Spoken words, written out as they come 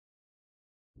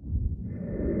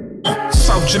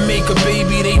South Jamaica,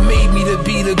 baby, they made me to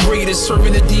be the greatest.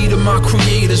 Serving the deed of my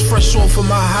creators, fresh off of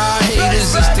my high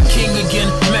haters. It's the king again,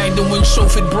 Magdalene,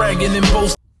 chauffeured, bragging and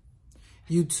boasting.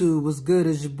 YouTube, what's good?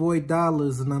 It's your boy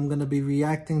Dollars, and I'm gonna be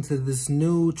reacting to this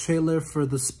new trailer for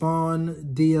the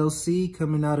Spawn DLC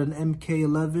coming out in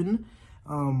MK11.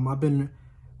 I've been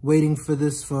waiting for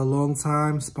this for a long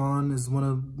time. Spawn is one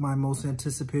of my most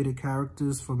anticipated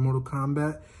characters for Mortal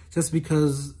Kombat, just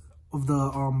because of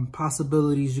the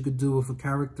possibilities you could do with a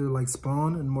character like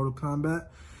Spawn in Mortal Kombat.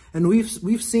 And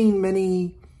we've seen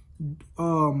many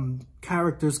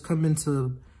characters come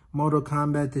into Mortal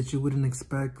Kombat that you wouldn't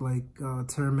expect, like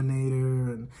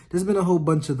Terminator, and there's been a whole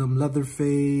bunch of them,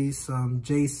 Leatherface,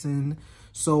 Jason.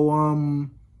 So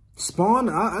Spawn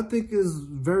I think is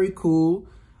very cool.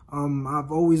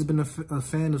 I've always been a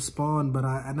fan of Spawn, but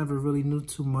I never really knew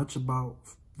too much about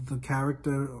the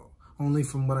character, only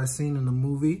from what I seen in the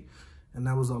movie, and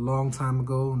that was a long time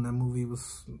ago, and that movie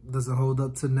doesn't hold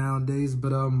up to nowadays.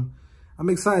 But I'm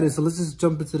excited, so let's just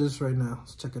jump into this right now.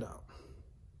 Let's check it out.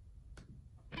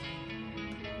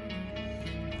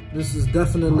 This is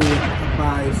definitely a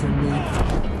buy for me.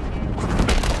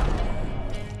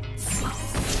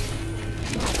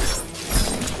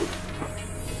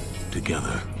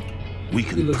 Together, we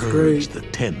can purge the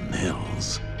 10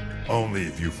 hells. Only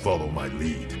if you follow my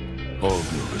lead. All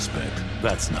due respect,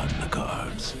 that's not in the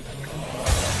cards.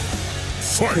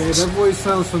 Fight! Okay, that voice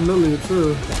sounds familiar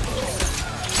too.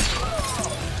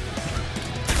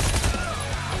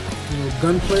 You know,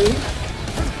 gunplay.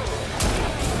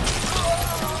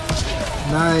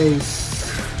 Nice.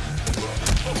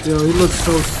 Yo, he looks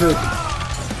so sick.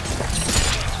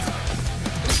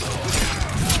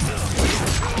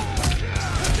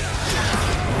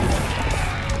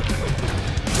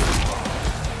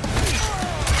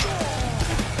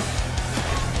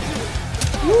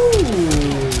 Woo!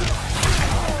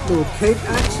 Little cape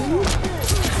action.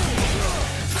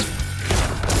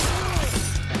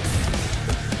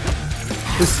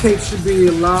 This cape should be a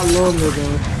lot longer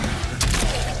though.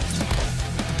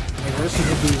 That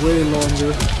should be way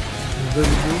longer.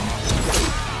 Invisible.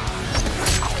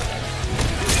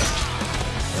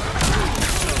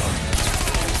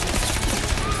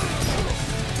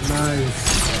 Nice.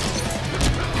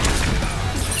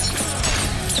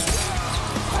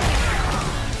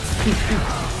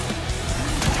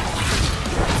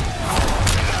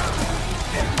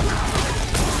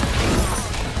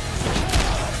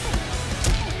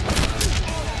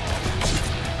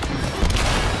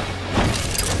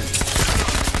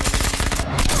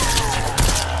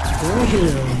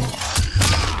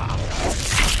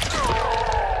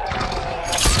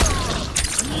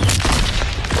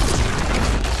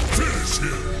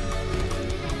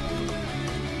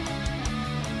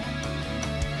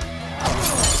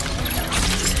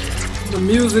 The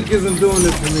music isn't doing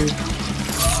it for me.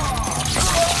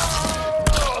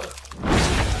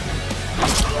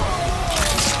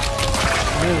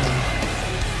 Man.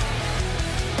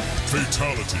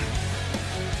 Fatality.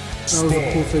 That was a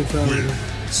cool fatality.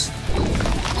 Wins.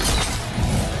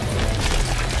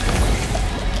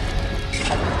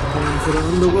 Going to the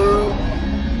underworld.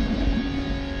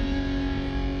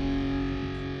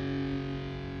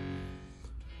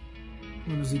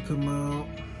 When does he come out?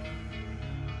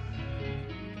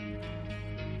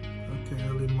 Okay,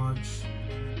 early March.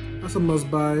 That's a must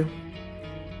buy.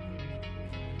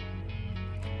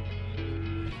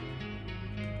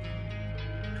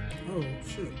 Oh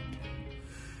shit.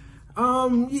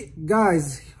 Yeah,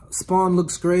 guys, Spawn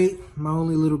looks great. My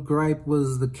only little gripe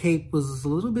was the cape was a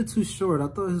little bit too short. I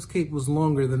thought his cape was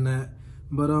longer than that.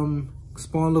 But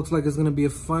Spawn looks like it's gonna be a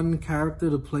fun character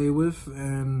to play with,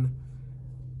 and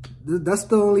that's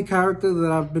the only character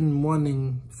that I've been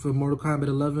wanting for Mortal Kombat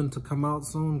 11 to come out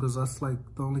soon, because that's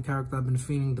like the only character I've been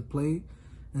feeling to play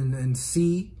and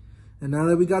see. And now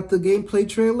that we got the gameplay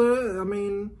trailer, I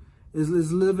mean, it's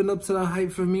living up to the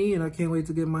hype for me, and I can't wait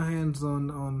to get my hands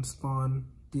on Spawn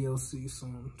DLC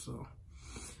soon. So,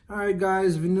 alright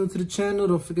guys, if you're new to the channel,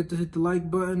 don't forget to hit the like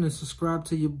button and subscribe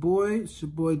to your boy. It's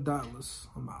your boy Dollars.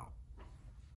 I'm out.